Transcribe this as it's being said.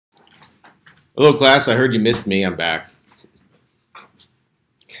Hello, class. I heard you missed me. I'm back.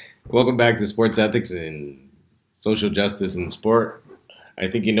 Welcome back to Sports Ethics and Social Justice in Sport. I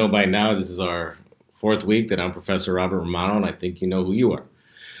think you know by now this is our fourth week that I'm Professor Robert Romano, and I think you know who you are.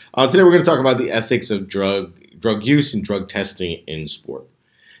 Today we're going to talk about the ethics of drug use and drug testing in sport.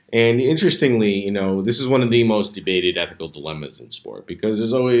 And interestingly, this is one of the most debated ethical dilemmas in sport because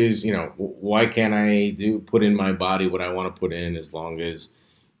there's always, why can't I put in my body what I want to put in as long as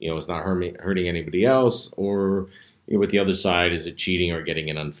it's not hurting anybody else, or with the other side, is it cheating or getting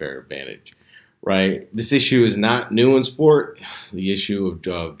an unfair advantage, right? This issue is not new in sport. The issue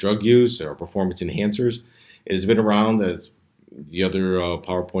of drug use or performance enhancers, it has been around, as the other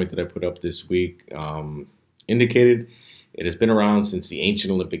PowerPoint that I put up this week indicated. It has been around since the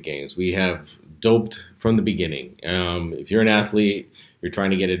ancient Olympic Games. We have doped from the beginning. If you're an athlete, you're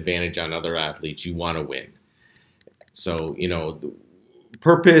trying to get advantage on other athletes, you want to win. So, the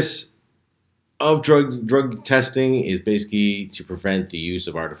purpose of drug testing is basically to prevent the use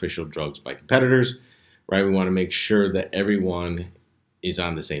of artificial drugs by competitors, right? We want to make sure that everyone is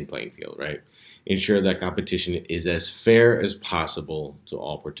on the same playing field, right? Ensure that competition is as fair as possible to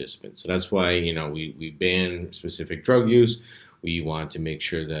all participants. So that's why, we ban specific drug use. We want to make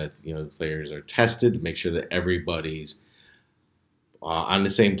sure that, players are tested to make sure that everybody's on the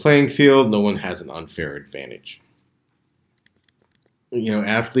same playing field. No one has an unfair advantage.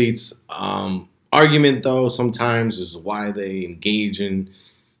 Athletes' argument, though, sometimes is why they engage in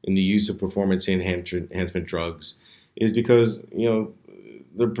the use of performance enhancement drugs is because,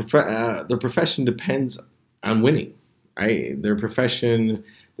 their profession depends on winning, right? Their profession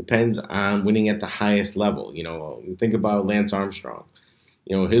depends on winning at the highest level. Think about Lance Armstrong.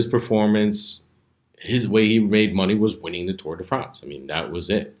 His performance, his way he made money was winning the Tour de France. I mean, that was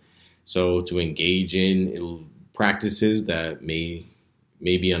it. So to engage in practices that may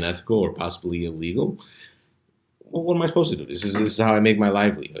be unethical or possibly illegal, well, what am I supposed to do? This is how I make my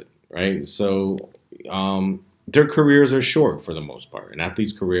livelihood, right? So their careers are short for the most part. An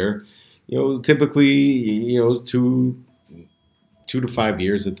athlete's career, typically, 2 to 5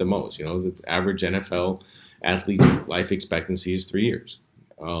 years at the most. The average NFL athlete's life expectancy is 3 years.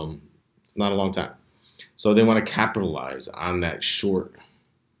 It's not a long time. So they want to capitalize on that short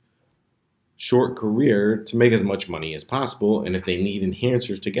career to make as much money as possible, and if they need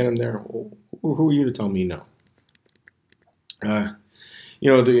enhancers to get them there, well, who are you to tell me no?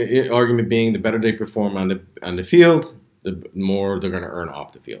 The argument being the better they perform on the field, the more they're going to earn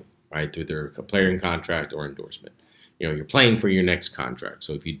off the field, right, through their playing contract or endorsement. You're playing for your next contract,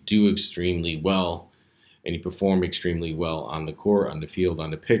 so if you do extremely well and you perform extremely well on the court, on the field,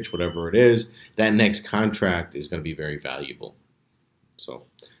 on the pitch, whatever it is, that next contract is going to be very valuable. So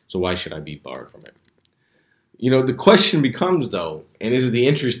why should I be barred from it? The question becomes, though, and this is the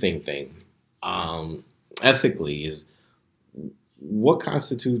interesting thing, ethically, is what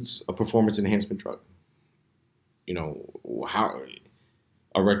constitutes a performance enhancement drug? How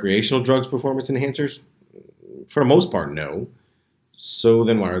are recreational drugs performance enhancers? For the most part, no. So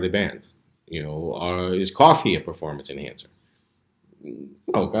then why are they banned? Is coffee a performance enhancer?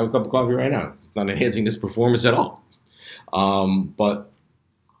 Oh, got a cup of coffee right now. It's not enhancing this performance at all. But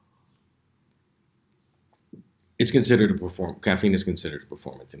caffeine is considered a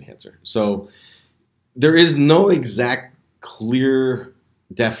performance enhancer. So there is no exact clear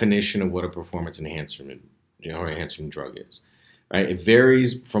definition of what a performance enhancement enhancing drug is, right? It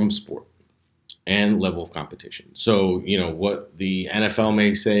varies from sport and level of competition. So, what the NFL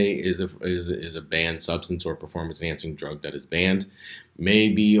may say is a banned substance or performance enhancing drug that is banned may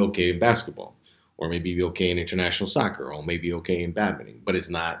be okay in basketball, or maybe be okay in international soccer, or maybe okay in badminton, but it's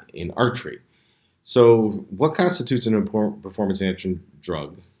not in archery. So what constitutes an important performance enhancing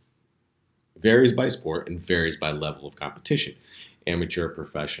drug varies by sport and varies by level of competition. Amateur,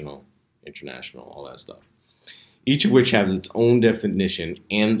 professional, international, all that stuff. Each of which has its own definition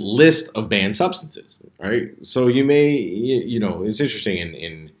and list of banned substances, right? So you may, it's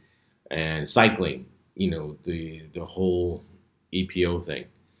interesting in cycling, the whole EPO thing,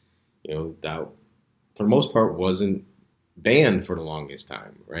 that for the most part wasn't banned for the longest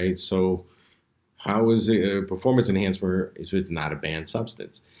time, right? So how is it a performance enhancer if it's not a banned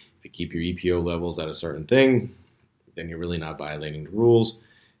substance? If you keep your EPO levels at a certain thing, then you're really not violating the rules,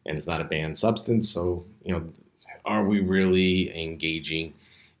 and it's not a banned substance. So, are we really engaging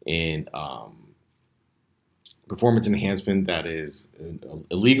in performance enhancement that is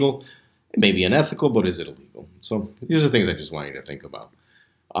illegal? It may be unethical, but is it illegal? So these are things I just want you to think about.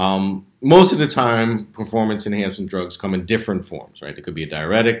 Most of the time, performance enhancement drugs come in different forms, right? It could be a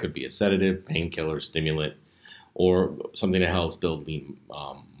diuretic, could be a sedative, painkiller, stimulant, or something that helps build lean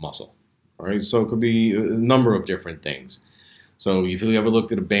muscle, All right, so it could be a number of different things. So if you ever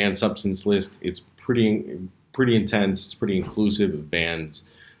looked at a banned substance list, it's pretty intense. It's pretty inclusive. It bans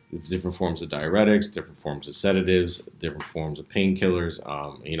different forms of diuretics, different forms of sedatives, different forms of painkillers.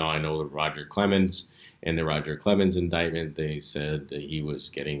 I know that Roger Clemens, in the Roger Clemens indictment, they said that he was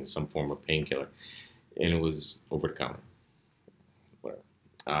getting some form of painkiller, and it was over the counter. Whatever.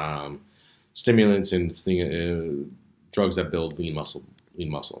 Stimulants and drugs that build lean muscle.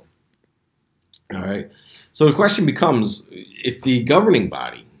 All right. So the question becomes, if the governing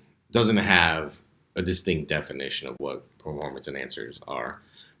body doesn't have a distinct definition of what performance enhancers are,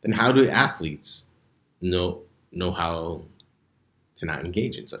 then how do athletes know how to not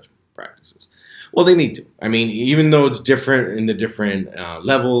engage in such practices? Well, they need to. I mean, even though it's different in the different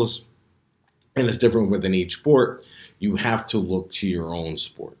levels and it's different within each sport, you have to look to your own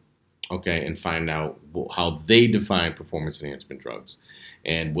sport, okay, and find out how they define performance enhancement drugs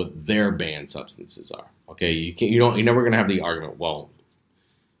and what their banned substances are. Okay, you're never going to have the argument, well,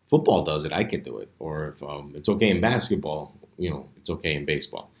 football does it, I can do it, or if it's okay in basketball, it's okay in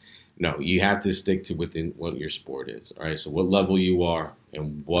baseball. No, you have to stick to within what your sport is. All right, so what level you are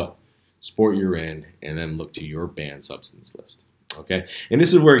and what sport you're in, and then look to your banned substance list. Okay, and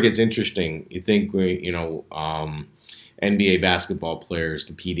this is where it gets interesting. You think NBA basketball players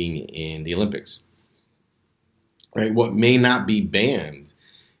competing in the Olympics, right? What may not be banned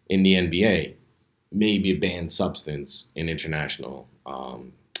in the NBA may be a banned substance in international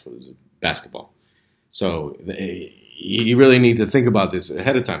basketball. So you really need to think about this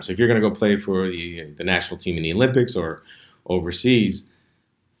ahead of time. So if you're going to go play for the national team in the Olympics or overseas,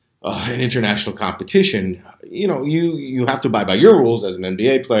 an international competition, you have to abide by your rules as an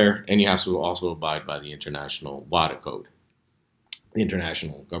NBA player, and you have to also abide by the international WADA code, the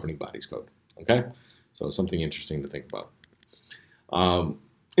International Governing Bodies Code. Okay, so something interesting to think about.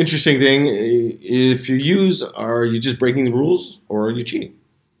 Interesting thing, if are you just breaking the rules or are you cheating?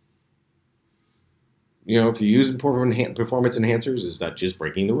 If you use performance enhancers, is that just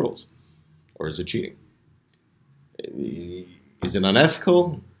breaking the rules or is it cheating? Is it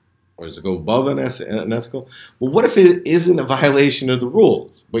unethical? Or does it go above unethical? Well, what if it isn't a violation of the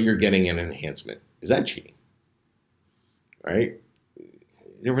rules, but you're getting an enhancement? Is that cheating? Right?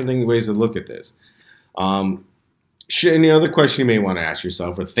 Different ways to look at this. And the other question you may want to ask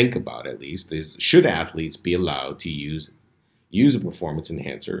yourself, or think about at least, is should athletes be allowed to use a performance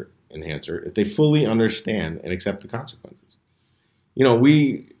enhancer if they fully understand and accept the consequences?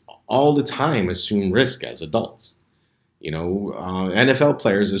 We all the time assume risk as adults. NFL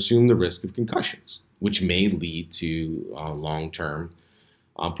players assume the risk of concussions, which may lead to long-term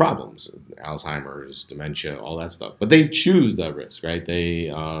problems, Alzheimer's, dementia, all that stuff. But they choose that risk, right?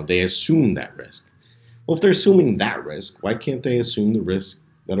 They assume that risk. Well, if they're assuming that risk, why can't they assume the risks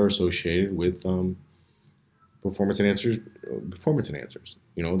that are associated with performance enhancers?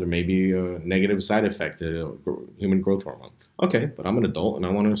 There may be a negative side effect to human growth hormone. Okay, but I'm an adult and I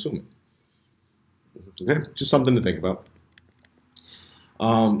want to assume it. Okay, just something to think about.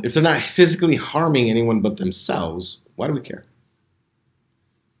 If they're not physically harming anyone but themselves, why do we care?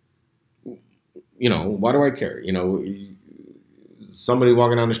 Why do I care? Somebody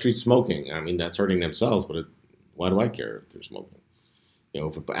walking down the street smoking, I mean, that's hurting themselves, but why do I care if they're smoking?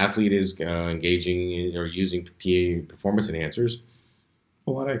 If an athlete is engaging or using performance enhancers,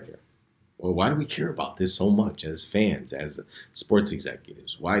 well, why do I care? Well, why do we care about this so much as fans, as sports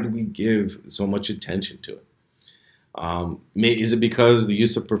executives? Why do we give so much attention to it? Is it because the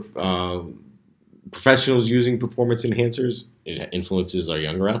use of professionals using performance enhancers influences our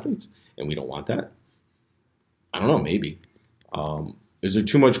younger athletes, and we don't want that? I don't know, maybe. Is there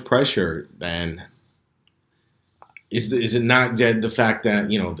too much pressure then? Is it not the fact that,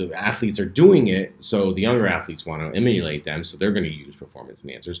 the athletes are doing it, so the younger athletes want to emulate them, so they're going to use performance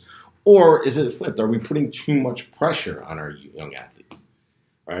enhancers? Or is it flipped? Are we putting too much pressure on our young athletes?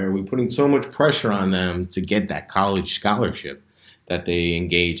 Right? Are we putting so much pressure on them to get that college scholarship that they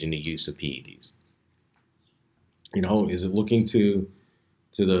engage in the use of PEDs? Is it looking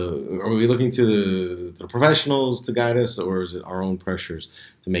are we looking to the professionals to guide us, or is it our own pressures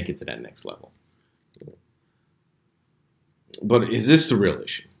to make it to that next level? But is this the real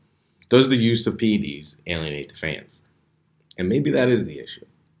issue? Does the use of PEDs alienate the fans? And maybe that is the issue.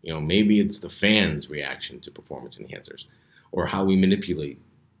 Maybe it's the fans' reaction to performance enhancers, or how we manipulate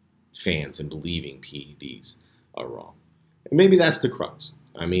fans in believing PEDs are wrong. And maybe that's the crux.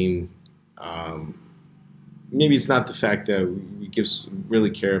 I mean, maybe it's not the fact that we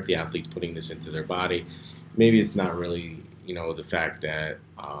really care if the athlete's putting this into their body. Maybe it's not really, the fact that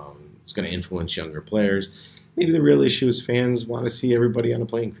it's going to influence younger players. Maybe the real issue is fans want to see everybody on a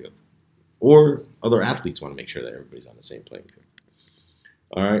playing field. or other athletes want to make sure that everybody's on the same playing field.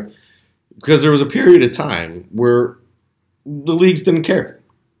 All right, because there was a period of time where the leagues didn't care,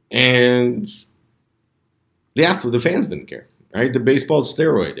 and the fans didn't care. Right, the baseball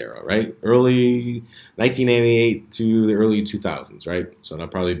steroid era, right, early 1998 to the early 2000s, right. So that'll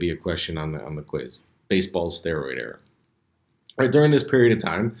probably be a question on the quiz. Baseball steroid era. Right, during this period of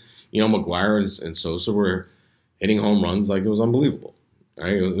time, McGwire and Sosa were hitting home runs like it was unbelievable.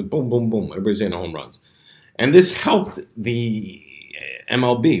 Right, it was like boom, boom, boom. Everybody's hitting home runs, and this helped the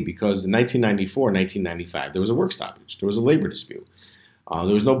MLB because in 1994, 1995, there was a work stoppage. There was a labor dispute.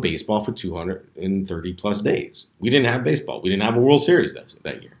 There was no baseball for 230 plus days. We didn't have baseball. We didn't have a World Series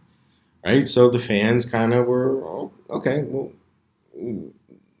that year, right? So the fans kind of were, oh, okay, well,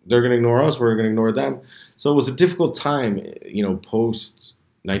 they're going to ignore us. We're going to ignore them. So it was a difficult time, post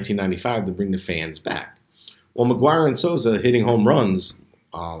 1995 to bring the fans back. Well, McGwire and Sosa hitting home runs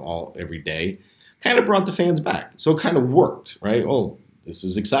every day kind of brought the fans back. So it kind of worked, right? Oh, this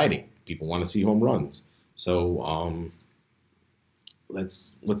is exciting. People want to see home runs. So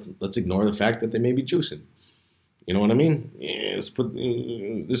let's ignore the fact that they may be juicing. You know what I mean? Yeah,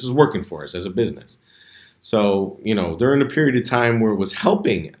 this is working for us as a business. So, during the period of time where it was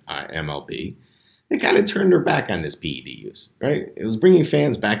helping MLB, they kind of turned their back on this PED use, right? It was bringing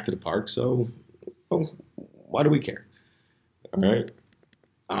fans back to the park, so why do we care? All right.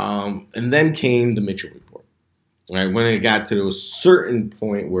 And then came the Mitchell report, right? When it got to a certain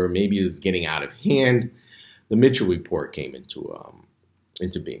point where maybe it was getting out of hand, the Mitchell report came into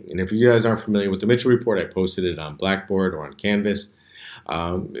being. And if you guys aren't familiar with the Mitchell report, I posted it on Blackboard or on Canvas.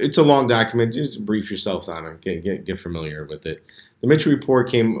 It's a long document. Just brief yourselves on it. Get familiar with it. The Mitchell report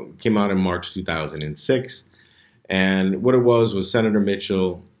came out in March 2006. And what it was Senator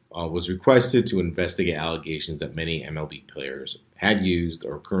Mitchell was requested to investigate allegations that many MLB players had used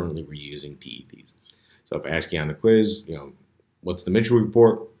or currently were using PEDs. So if I ask you on the quiz, what's the Mitchell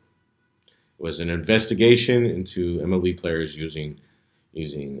report? It was an investigation into MLB players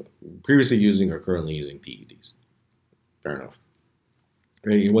previously using or currently using PEDs. Fair enough.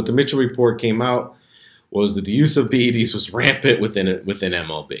 And what the Mitchell report came out was that the use of PEDs was rampant within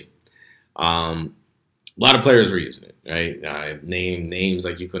MLB. A lot of players were using it, right? Names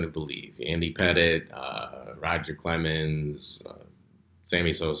like you couldn't believe. Andy Pettitte, Roger Clemens,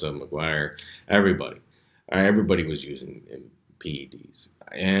 Sammy Sosa, McGwire, everybody. Everybody was using PEDs.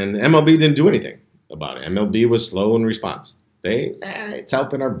 And MLB didn't do anything about it. MLB was slow in response. It's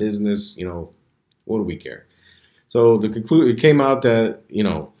helping our business, what do we care? So it came out that,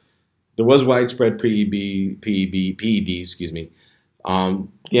 there was widespread PEDs, excuse me. The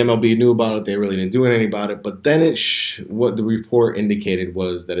MLB knew about it. They really didn't do anything about it. But then what the report indicated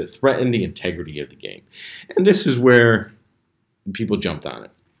was that it threatened the integrity of the game. And this is where people jumped on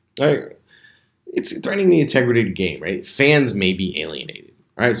it. Right? It's threatening the integrity of the game, right? Fans may be alienated.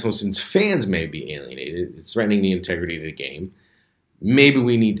 All right, so since fans may be alienated, it's threatening the integrity of the game, maybe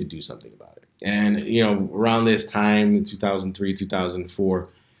we need to do something about it. And, around this time, 2003, 2004,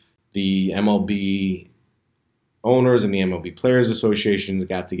 the MLB owners and the MLB Players Associations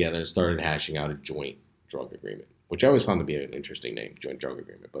got together and started hashing out a joint drug agreement, which I always found to be an interesting name, joint drug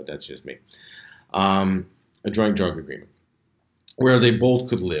agreement, but that's just me. A joint drug agreement where they both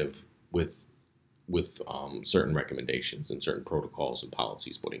could live with certain recommendations and certain protocols and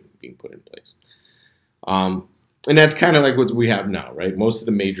policies being put in place. And that's kind of like what we have now, right? Most of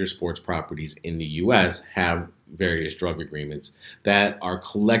the major sports properties in the U.S. have various drug agreements that are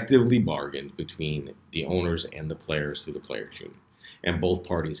collectively bargained between the owners and the players through the players union. And both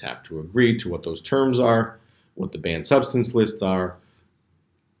parties have to agree to what those terms are, what the banned substance lists are,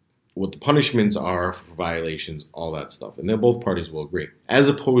 what the punishments are for violations, all that stuff. And then both parties will agree. As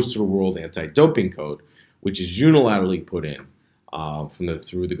opposed to the World Anti-Doping Code, which is unilaterally put in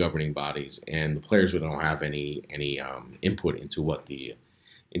through the governing bodies, and the players don't have any input into what the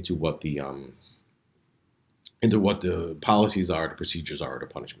policies are, the procedures are, the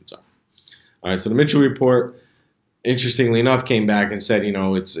punishments are. All right. So the Mitchell report, interestingly enough, came back and said,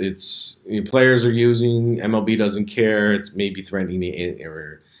 it's players are using, MLB doesn't care, it's maybe threatening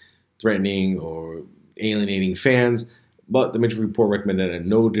or alienating fans, but the Mitchell report recommended that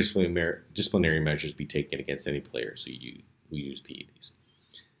no disciplinary measures be taken against any players who use PEDs,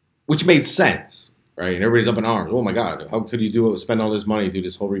 which made sense, right? And everybody's up in arms. Oh my God, how could you spend all this money, do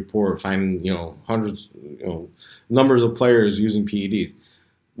this whole report, find hundreds, numbers of players using PEDs?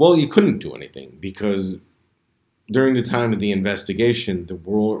 Well, you couldn't do anything because during the time of the investigation, there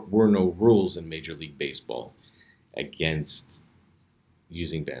were no rules in Major League Baseball against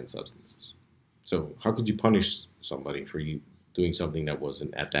using banned substances. So how could you punish somebody for doing something that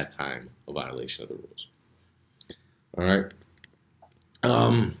wasn't at that time a violation of the rules. All right.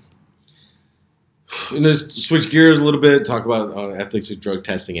 And let's switch gears a little bit, talk about ethics of drug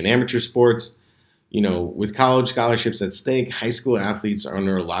testing in amateur sports. With college scholarships at stake, high school athletes are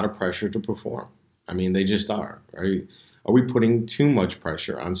under a lot of pressure to perform. I mean, they just are. Right? Are we putting too much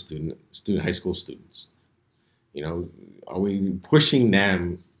pressure on high school students? Are we pushing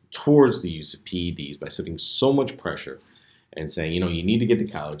them towards the use of PEDs by setting so much pressure and saying, you need to get to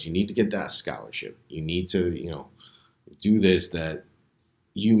college, you need to get that scholarship, you need to, do this that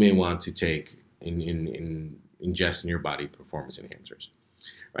you may want to take in ingest in your body performance enhancers,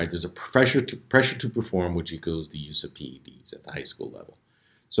 right? There's a pressure to perform, which equals the use of PEDs at the high school level.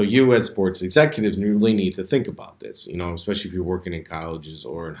 So you as sports executives really need to think about this, especially if you're working in colleges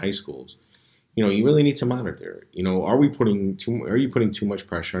or in high schools. You really need to monitor. Are you putting too much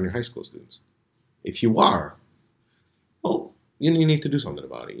pressure on your high school students? If you are, well, you need to do something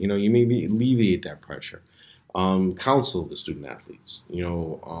about it. You maybe alleviate that pressure. Counsel the student athletes.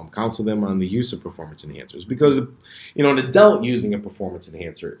 Counsel them on the use of performance enhancers, because an adult using a performance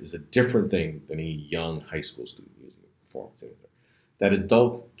enhancer is a different thing than a young high school student using a performance enhancer. That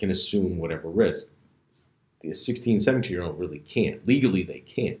adult can assume whatever risk. The 16, 17-year-old really can't. Legally, they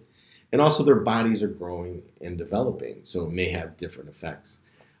can't. And also their bodies are growing and developing, so it may have different effects,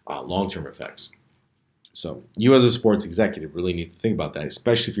 long-term effects. So you as a sports executive really need to think about that,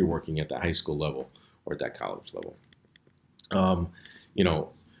 especially if you're working at the high school level or at that college level.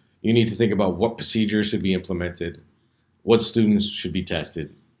 You need to think about what procedures should be implemented, what students should be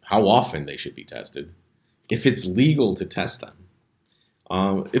tested, how often they should be tested, if it's legal to test them,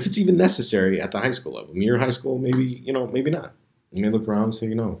 if it's even necessary at the high school level. I mean, your high school, maybe, maybe not. You may look around and say,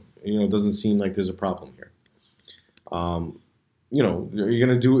 it doesn't seem like there's a problem here.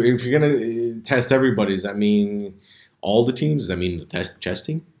 If you're going to test everybody, does that mean all the teams? Does that mean the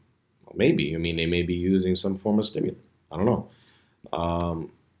testing? Well, maybe. I mean, they may be using some form of stimulant. I don't know.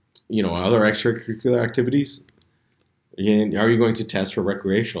 Other extracurricular activities? Again, are you going to test for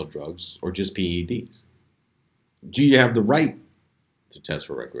recreational drugs or just PEDs? Do you have the right to test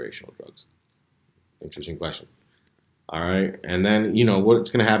for recreational drugs? Interesting question. All right. And then, what's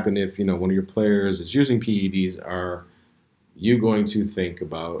going to happen if, one of your players is using PEDs? Are you going to think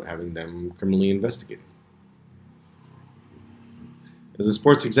about having them criminally investigated? As a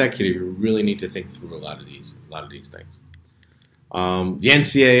sports executive, you really need to think through a lot of these things. The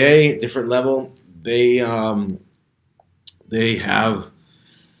NCAA, different level, they have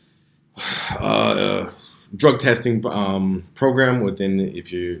a drug testing program within the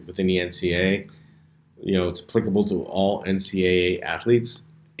NCAA. It's applicable to all NCAA athletes.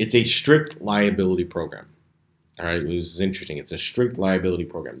 It's a strict liability program. All right, this is interesting. It's a strict liability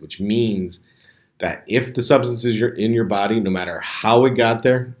program, which means that if the substance is in your body, no matter how it got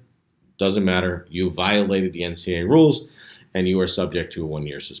there, doesn't matter. You violated the NCAA rules, and you are subject to a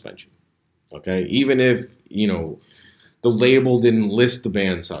 1-year suspension. Okay, even if the label didn't list the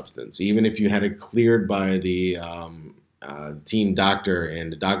banned substance, even if you had it cleared by the team doctor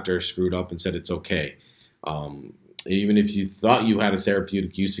and the doctor screwed up and said it's okay. Even if you thought you had a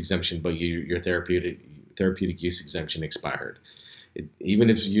therapeutic use exemption, but your therapeutic use exemption expired. Even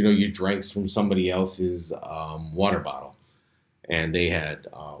if you drank from somebody else's water bottle and they had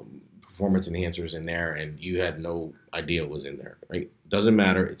performance enhancers in there and you had no idea it was in there, right? Doesn't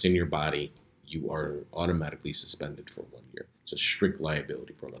matter. It's in your body. You are automatically suspended for 1 year. It's a strict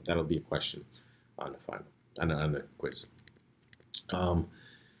liability program. That'll be a question on the final, on the quiz.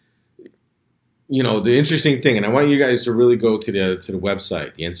 The interesting thing, and I want you guys to really go to the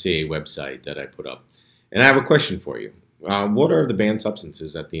website, the NCAA website that I put up, and I have a question for you. What are the banned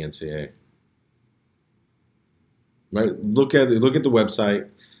substances at the NCAA? Right, look at the website.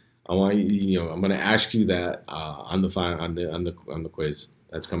 I want I'm going to ask you that on the quiz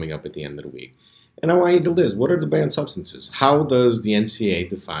that's coming up at the end of the week, and I want you to list what are the banned substances. How does the NCAA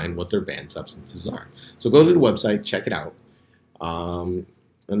define what their banned substances are? So go to the website, check it out, and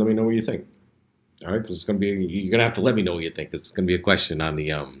let me know what you think. All right, because you're going to have to let me know what you think. It's going to be a question on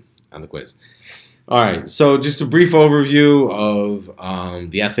the quiz. All right, so just a brief overview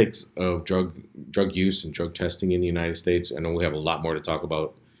of the ethics of drug use and drug testing in the United States. I know we have a lot more to talk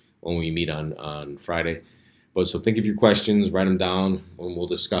about when we meet on Friday. But so think of your questions, write them down, and we'll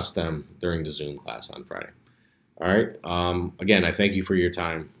discuss them during the Zoom class on Friday. All right. Again, I thank you for your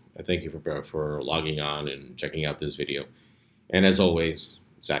time. I thank you for logging on and checking out this video. And as always,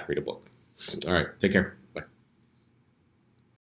 Zach, read a book. All right, take care.